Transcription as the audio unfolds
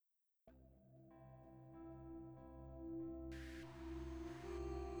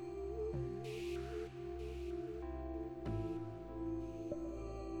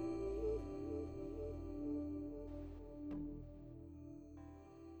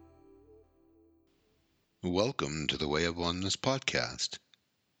Welcome to the Way of Oneness podcast.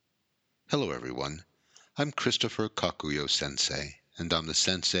 Hello, everyone. I'm Christopher Kakuyo Sensei, and I'm the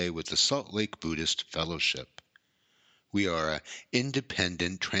sensei with the Salt Lake Buddhist Fellowship. We are an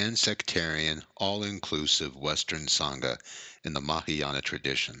independent, trans-sectarian, all-inclusive Western Sangha in the Mahayana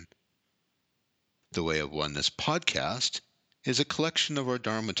tradition. The Way of Oneness podcast is a collection of our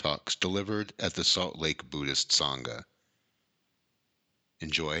Dharma talks delivered at the Salt Lake Buddhist Sangha.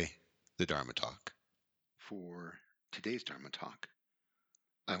 Enjoy the Dharma talk. For today's Dharma talk,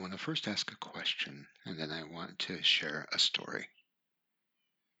 I want to first ask a question, and then I want to share a story.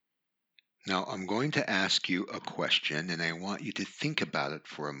 Now, I'm going to ask you a question, and I want you to think about it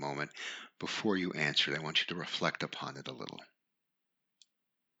for a moment before you answer it. I want you to reflect upon it a little.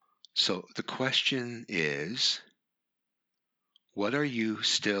 So the question is, what are you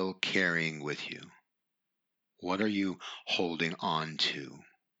still carrying with you? What are you holding on to?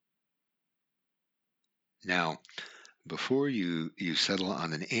 Now, before you settle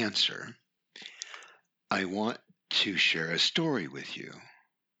on an answer, I want to share a story with you.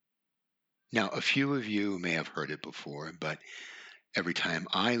 Now, a few of you may have heard it before, but every time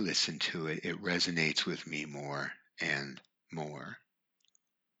I listen to it, it resonates with me more and more.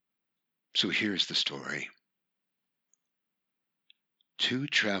 So here's the story. Two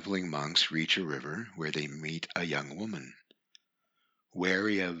traveling monks reach a river where they meet a young woman.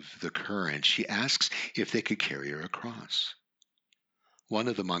 Wary of the current, she asks if they could carry her across. One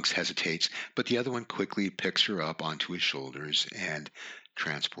of the monks hesitates, but the other one quickly picks her up onto his shoulders and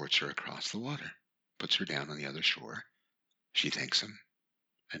transports her across the water, puts her down on the other shore. She thanks him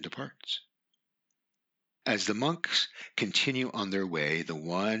and departs. As the monks continue on their way, the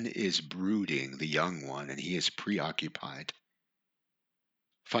one is brooding, the young one, and he is preoccupied.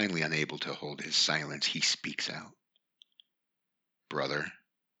 Finally, unable to hold his silence, he speaks out. Brother,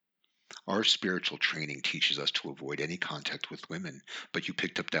 our spiritual training teaches us to avoid any contact with women, but you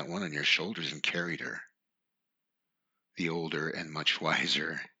picked up that one on your shoulders and carried her. The older and much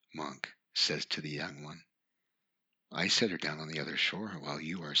wiser monk says to the young one, I set her down on the other shore while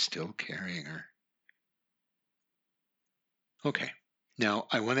you are still carrying her. Okay, now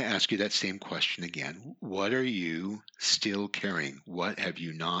I want to ask you that same question again. What are you still carrying? What have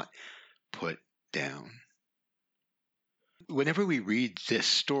you not put down? Whenever we read this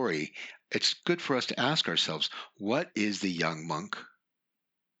story, it's good for us to ask ourselves, what is the young monk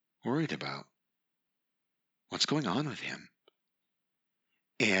worried about? What's going on with him?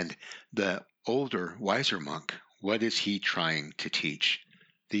 And the older, wiser monk, what is he trying to teach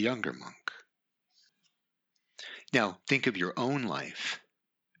the younger monk? Now, think of your own life.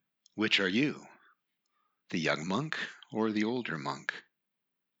 Which are you? The young monk or the older monk?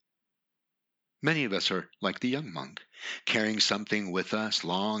 Many of us are like the young monk, carrying something with us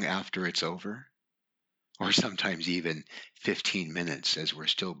long after it's over, or sometimes even 15 minutes as we're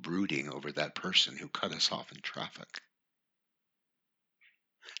still brooding over that person who cut us off in traffic.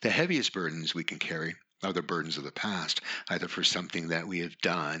 The heaviest burdens we can carry are the burdens of the past, either for something that we have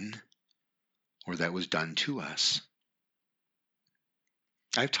done or that was done to us.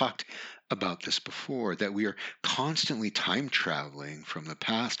 I've talked about this before, that we are constantly time traveling from the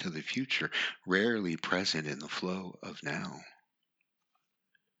past to the future, rarely present in the flow of now.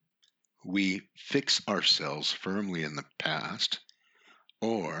 We fix ourselves firmly in the past,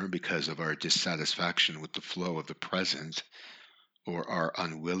 or because of our dissatisfaction with the flow of the present, or our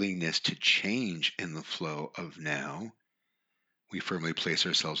unwillingness to change in the flow of now, we firmly place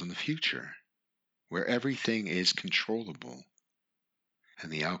ourselves in the future, where everything is controllable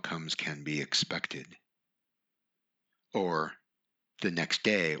and the outcomes can be expected. Or the next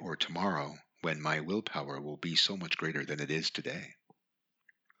day or tomorrow, when my willpower will be so much greater than it is today.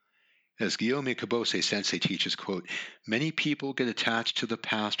 As Gyome Kabose Sensei teaches, quote, many people get attached to the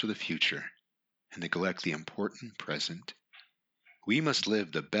past or the future and neglect the important present. We must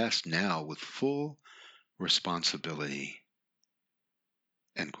live the best now with full responsibility.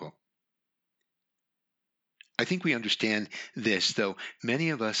 End quote. I think we understand this, though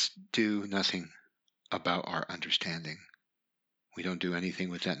many of us do nothing about our understanding. We don't do anything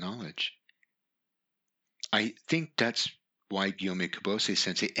with that knowledge. I think that's why Gyome Kabose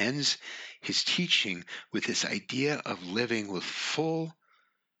Sensei ends his teaching with this idea of living with full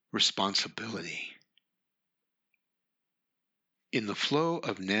responsibility. In the flow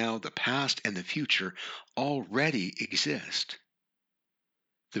of now, the past and the future already exist.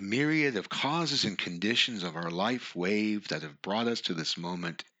 The myriad of causes and conditions of our life wave that have brought us to this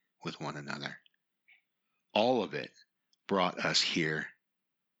moment with one another. All of it brought us here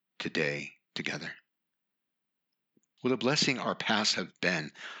today together. What a blessing our pasts have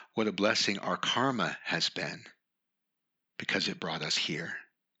been. What a blessing our karma has been, because it brought us here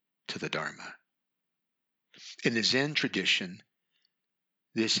to the Dharma. In the Zen tradition,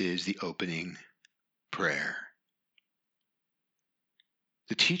 this is the opening prayer.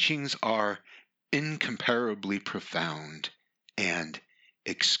 The teachings are incomparably profound and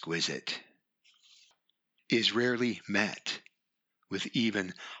exquisite. Is rarely met with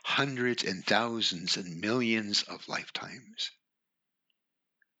even hundreds and thousands and millions of lifetimes.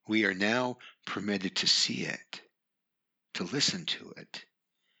 We are now permitted to see it, to listen to it,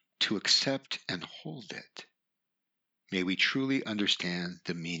 to accept and hold it. May we truly understand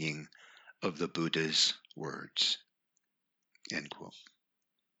the meaning of the Buddha's words. End quote.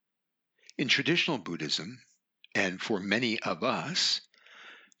 In traditional Buddhism, and for many of us,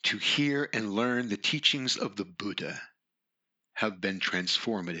 to hear and learn the teachings of the Buddha have been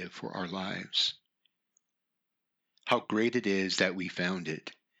transformative for our lives. How great it is that we found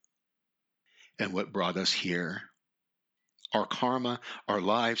it, and what brought us here. Our karma, our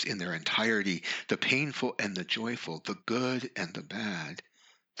lives in their entirety, the painful and the joyful, the good and the bad,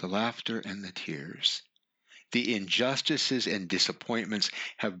 the laughter and the tears. The injustices and disappointments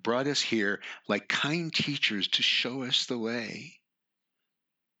have brought us here like kind teachers to show us the way.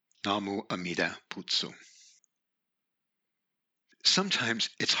 Namu Amida Butsu. Sometimes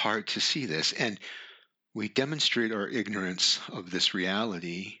it's hard to see this, and we demonstrate our ignorance of this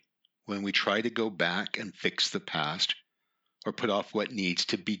reality when we try to go back and fix the past or put off what needs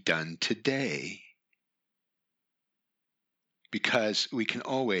to be done today. Because we can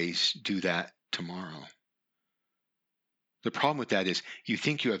always do that tomorrow. The problem with that is you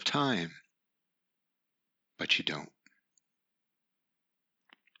think you have time, but you don't.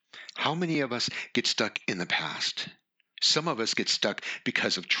 How many of us get stuck in the past? Some of us get stuck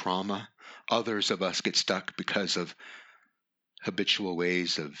because of trauma. Others of us get stuck because of habitual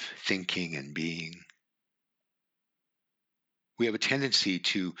ways of thinking and being. We have a tendency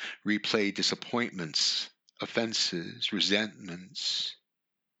to replay disappointments, offenses, resentments,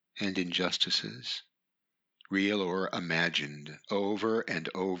 and injustices, real or imagined, over and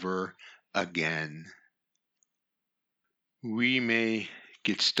over again. We may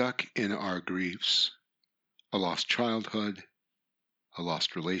get stuck in our griefs, a lost childhood, a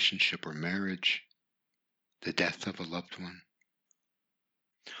lost relationship or marriage, the death of a loved one.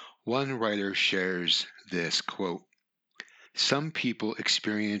 One writer shares this, quote, "Some people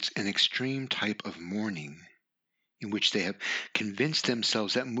experience an extreme type of mourning in which they have convinced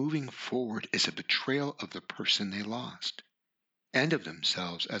themselves that moving forward is a betrayal of the person they lost and of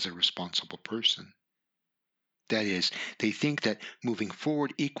themselves as a responsible person. That is, they think that moving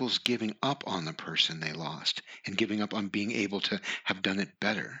forward equals giving up on the person they lost and giving up on being able to have done it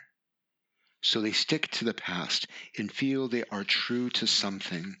better. So they stick to the past and feel they are true to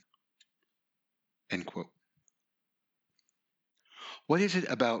something." End quote. What is it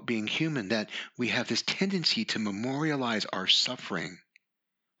about being human that we have this tendency to memorialize our suffering,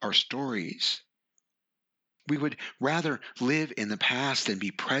 our stories? We would rather live in the past than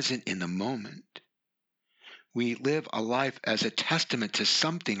be present in the moment. We live a life as a testament to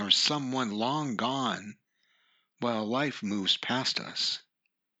something or someone long gone, while life moves past us.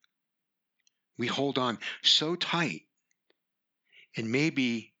 We hold on so tight, and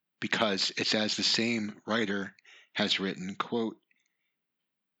maybe because it's as the same writer has written, quote,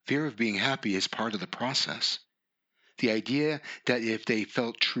 "Fear of being happy is part of the process. The idea that if they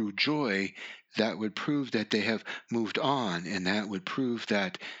felt true joy, that would prove that they have moved on, and that would prove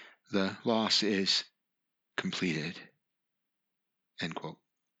that the loss is completed." End quote.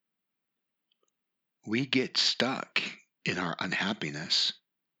 We get stuck in our unhappiness,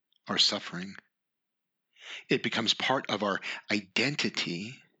 our suffering. It becomes part of our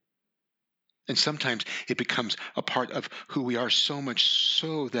identity. And sometimes it becomes a part of who we are, so much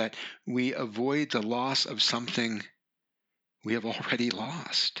so that we avoid the loss of something we have already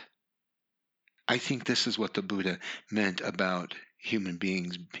lost. I think this is what the Buddha meant about human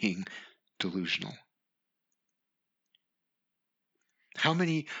beings being delusional. How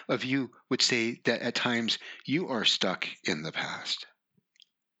many of you would say that at times you are stuck in the past?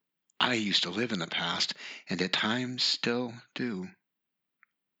 I used to live in the past, and at times still do.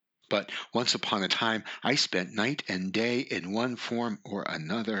 But once upon a time, I spent night and day in one form or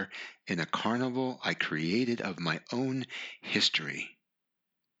another in a carnival I created of my own history.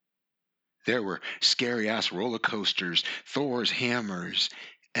 There were scary-ass roller coasters, Thor's hammers,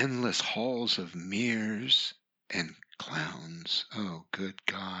 endless halls of mirrors, and clowns. Oh, good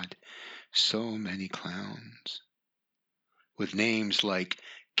God, so many clowns. With names like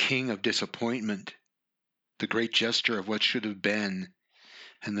King of Disappointment, the great jester of what should have been,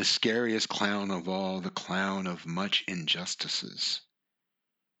 and the scariest clown of all, the clown of much injustices.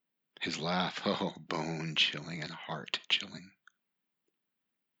 His laugh, oh, bone-chilling and heart-chilling.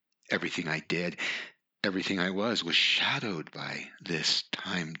 Everything I did, everything I was shadowed by this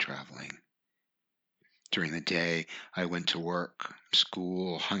time traveling. During the day, I went to work,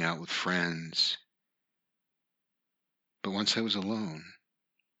 school, hung out with friends. But once I was alone,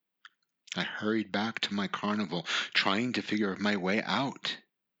 I hurried back to my carnival, trying to figure my way out.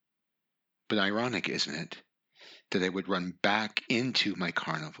 But ironic, isn't it, that I would run back into my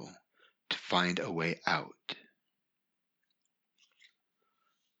carnival to find a way out.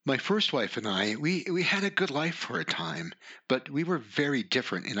 My first wife and I, we had a good life for a time, but we were very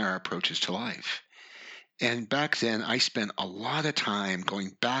different in our approaches to life. And back then, I spent a lot of time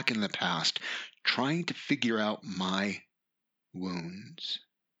going back in the past, trying to figure out my wounds.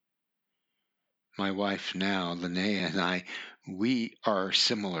 My wife now, Linnea, and I, we are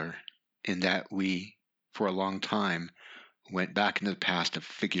similar in that we, for a long time, went back into the past to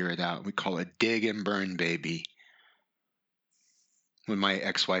figure it out. We call it dig and burn, baby. When my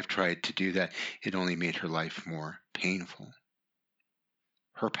ex-wife tried to do that, it only made her life more painful.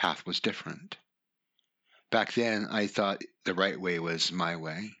 Her path was different. Back then, I thought the right way was my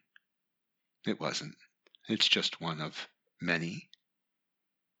way. It wasn't. It's just one of many.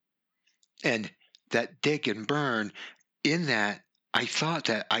 And that dig and burn, in that, I thought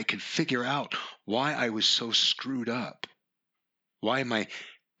that I could figure out why I was so screwed up, why my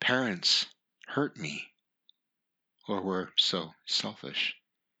parents hurt me or were so selfish.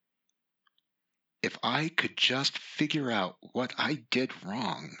 If I could just figure out what I did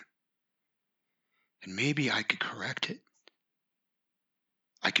wrong, and maybe I could correct it,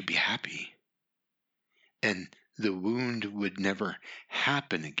 I could be happy, and the wound would never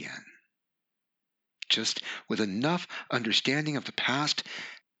happen again. Just with enough understanding of the past,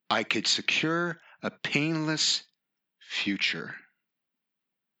 I could secure a painless future.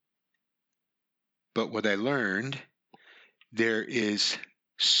 But what I learned, there is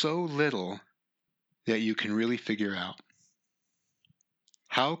so little that you can really figure out.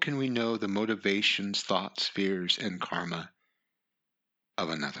 How can we know the motivations, thoughts, fears, and karma of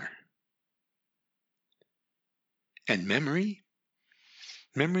another? And memory?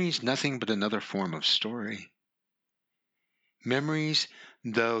 Memory is nothing but another form of story. Memories,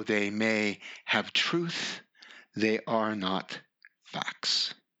 though they may have truth, they are not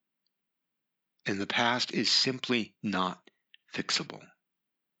facts. And the past is simply not fixable.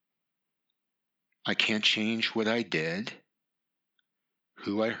 I can't change what I did,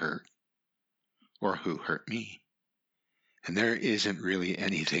 who I hurt, or who hurt me. And there isn't really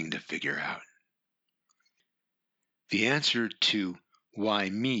anything to figure out. The answer to why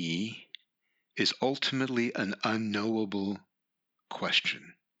me is ultimately an unknowable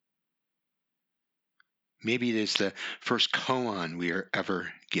question. Maybe it is the first koan we are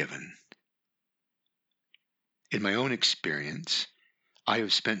ever given. In my own experience, I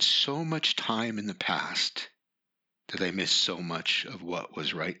have spent so much time in the past that I miss so much of what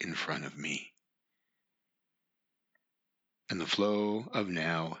was right in front of me. And the flow of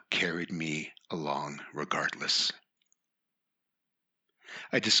now carried me along regardless.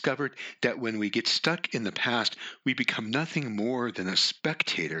 I discovered that when we get stuck in the past, we become nothing more than a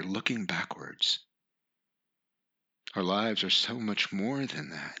spectator looking backwards. Our lives are so much more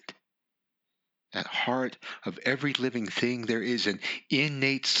than that. At heart of every living thing, there is an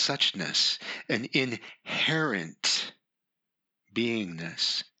innate suchness, an inherent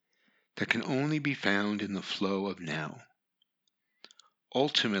beingness that can only be found in the flow of now.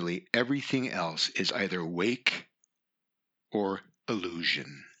 Ultimately, everything else is either wake or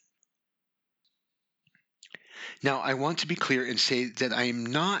illusion. Now, I want to be clear and say that I am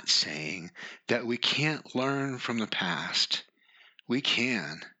not saying that we can't learn from the past. We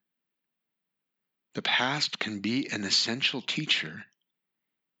can. The past can be an essential teacher,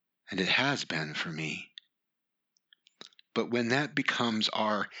 and it has been for me. But when that becomes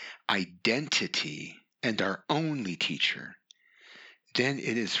our identity and our only teacher, then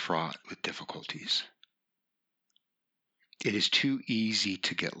it is fraught with difficulties. It is too easy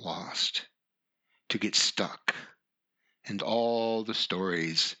to get lost, to get stuck, and all the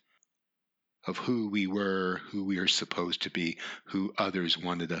stories of who we were, who we are supposed to be, who others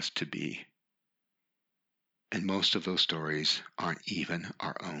wanted us to be. And most of those stories aren't even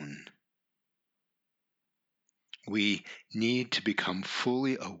our own. We need to become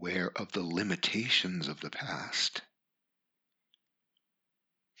fully aware of the limitations of the past.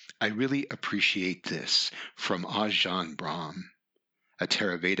 I really appreciate this from Ajahn Brahm, a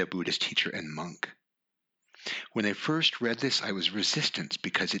Theravada Buddhist teacher and monk. When I first read this, I was resistant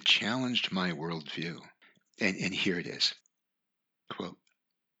because it challenged my worldview. And here it is. Quote,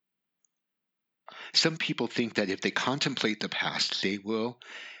 some people think that if they contemplate the past, they will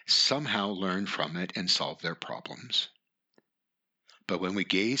somehow learn from it and solve their problems. But when we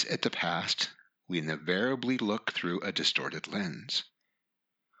gaze at the past, we invariably look through a distorted lens.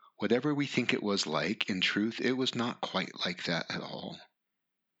 Whatever we think it was like, in truth, it was not quite like that at all.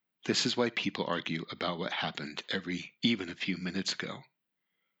 This is why people argue about what happened even a few minutes ago.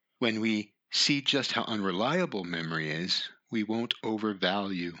 When we see just how unreliable memory is, we won't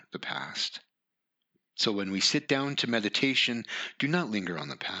overvalue the past. So when we sit down to meditation, do not linger on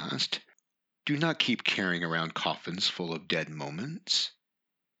the past. Do not keep carrying around coffins full of dead moments.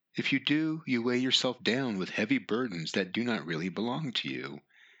 If you do, you weigh yourself down with heavy burdens that do not really belong to you.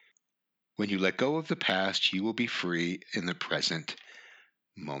 When you let go of the past, you will be free in the present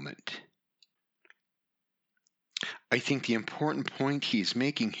moment. I think the important point he is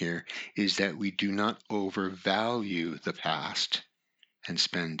making here is that we do not overvalue the past and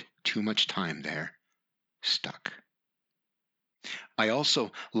spend too much time there, stuck. I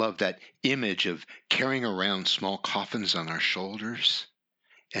also love that image of carrying around small coffins on our shoulders.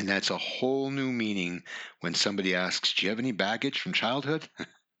 And that's a whole new meaning when somebody asks, do you have any baggage from childhood?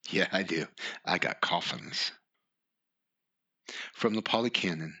 Yeah, I do. I got coffins. From the Pali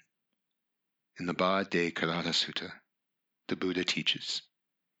Canon, in the Bhaddekarada Sutta, the Buddha teaches,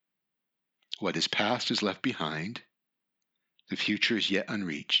 what is past is left behind, the future is yet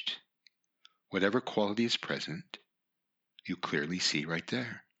unreached. Whatever quality is present, you clearly see right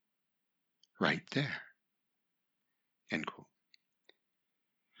there. Right there. End quote.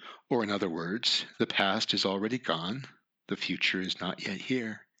 Or in other words, the past is already gone, the future is not yet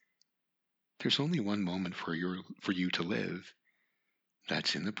here. There's only one moment for you to live.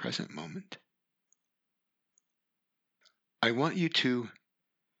 That's in the present moment. I want you to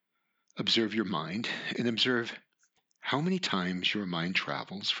observe your mind and observe how many times your mind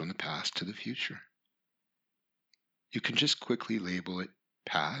travels from the past to the future. You can just quickly label it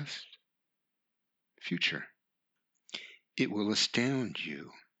past, future. It will astound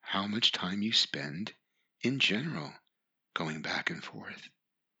you how much time you spend in general going back and forth.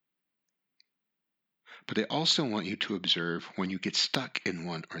 But I also want you to observe when you get stuck in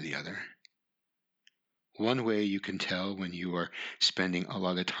one or the other. One way you can tell when you are spending a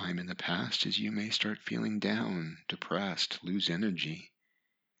lot of time in the past is you may start feeling down, depressed, lose energy.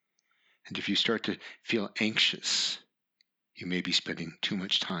 And if you start to feel anxious, you may be spending too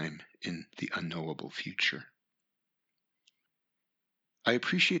much time in the unknowable future. I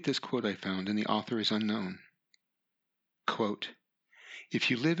appreciate this quote I found, and the author is unknown. Quote, if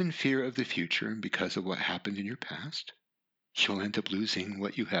you live in fear of the future because of what happened in your past, you'll end up losing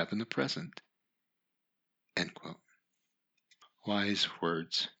what you have in the present. End quote. Wise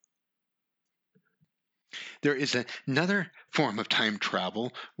words. There is another form of time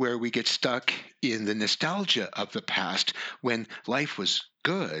travel where we get stuck in the nostalgia of the past when life was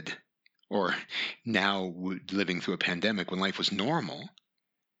good, or now living through a pandemic when life was normal.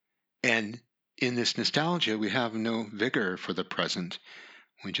 And in this nostalgia, we have no vigor for the present.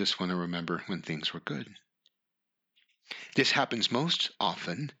 We just want to remember when things were good. This happens most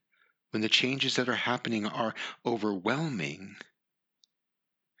often when the changes that are happening are overwhelming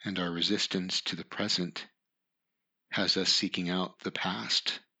and our resistance to the present has us seeking out the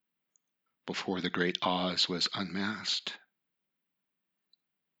past before the great Oz was unmasked.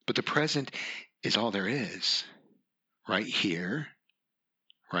 But the present is all there is, right here,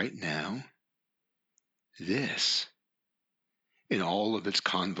 right now, this, in all of its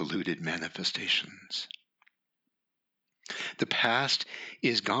convoluted manifestations. The past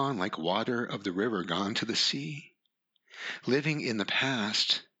is gone like water of the river gone to the sea. Living in the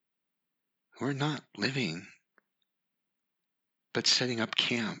past, we're not living, but setting up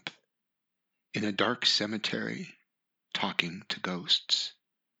camp in a dark cemetery, talking to ghosts.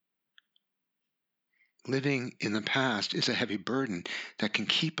 Living in the past is a heavy burden that can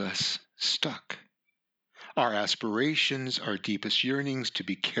keep us stuck. Our aspirations, our deepest yearnings to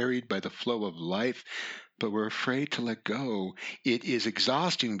be carried by the flow of life, but we're afraid to let go. It is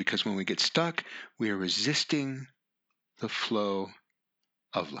exhausting because when we get stuck, we are resisting the flow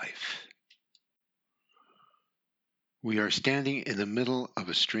of life. We are standing in the middle of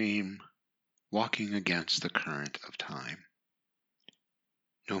a stream, walking against the current of time.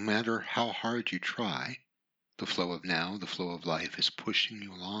 No matter how hard you try, the flow of now, the flow of life is pushing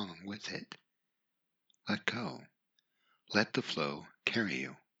you along with it. Let go. Let the flow carry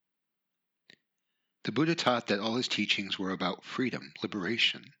you. The Buddha taught that all his teachings were about freedom,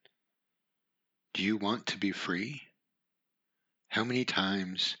 liberation. Do you want to be free? How many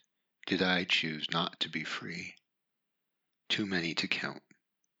times did I choose not to be free? Too many to count.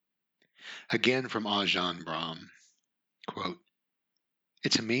 Again from Ajahn Brahm, quote,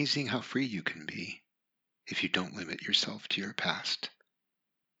 "It's amazing how free you can be if you don't limit yourself to your past."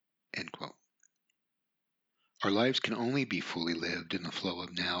 End quote. Our lives can only be fully lived in the flow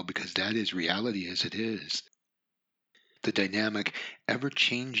of now because that is reality as it is. The dynamic,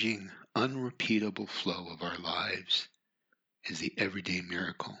 ever-changing, unrepeatable flow of our lives is the everyday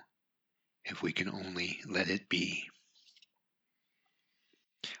miracle if we can only let it be.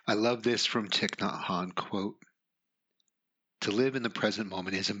 I love this from Thich Nhat Hanh, quote, "To live in the present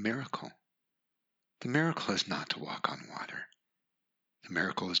moment is a miracle. The miracle is not to walk on water. The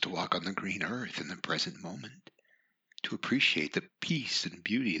miracle is to walk on the green earth in the present moment, to appreciate the peace and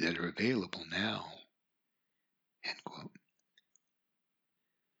beauty that are available now." End quote.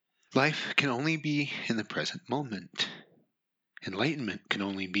 Life can only be in the present moment. Enlightenment can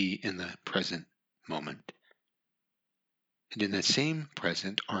only be in the present moment. And in that same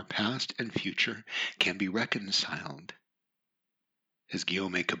present, our past and future can be reconciled. As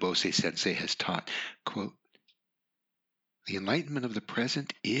Gyome Kabose Sensei has taught, quote, "The enlightenment of the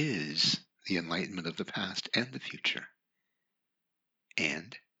present is the enlightenment of the past and the future.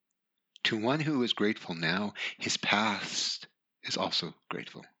 And to one who is grateful now, his past is also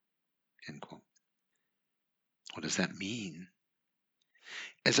grateful." End quote. What does that mean?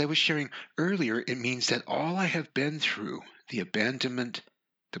 As I was sharing earlier, it means that all I have been through, the abandonment,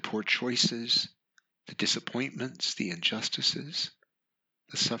 the poor choices, the disappointments, the injustices,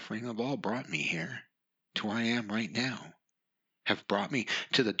 the suffering have all brought me here to where I am right now, have brought me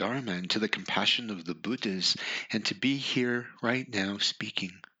to the Dharma and to the compassion of the Buddhas, and to be here right now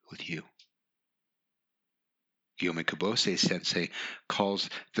speaking with you. Gyome Kabose Sensei calls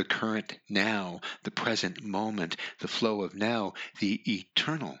the current now, the present moment, the flow of now, the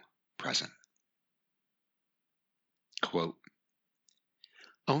eternal present. Quote,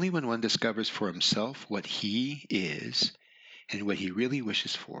 "Only when one discovers for himself what he is and what he really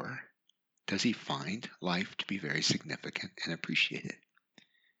wishes for, does he find life to be very significant and appreciated.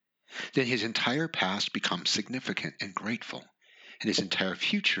 Then his entire past becomes significant and grateful, and his entire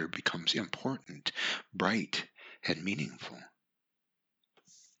future becomes important, bright, and meaningful.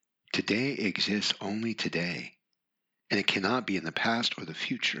 Today exists only today, and it cannot be in the past or the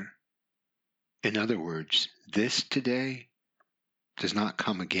future. In other words, this today does not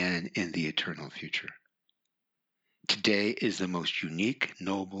come again in the eternal future. Today is the most unique,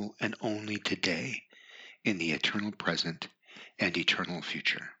 noble, and only today in the eternal present and eternal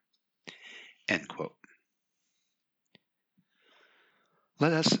future." End quote.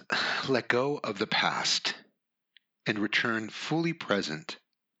 Let us let go of the past and return fully present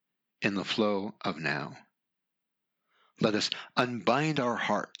in the flow of now. Let us unbind our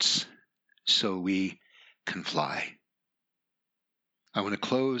hearts so we can fly. I want to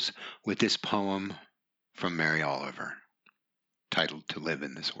close with this poem from Mary Oliver, titled "To Live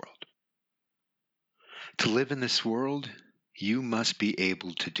in This World." To live in this world, you must be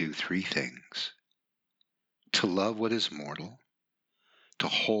able to do three things: to love what is mortal, to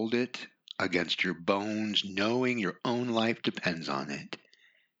hold it against your bones, knowing your own life depends on it,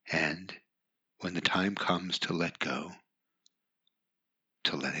 and when the time comes to let go,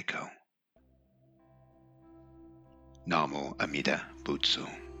 to let it go. Namo Amida Butsu.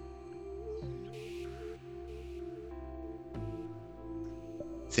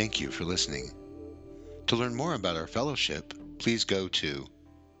 Thank you for listening. To learn more about our fellowship, please go to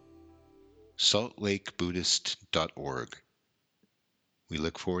saltlakebuddhist.org. We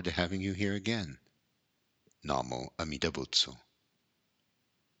look forward to having you here again. Namo Amida Butsu.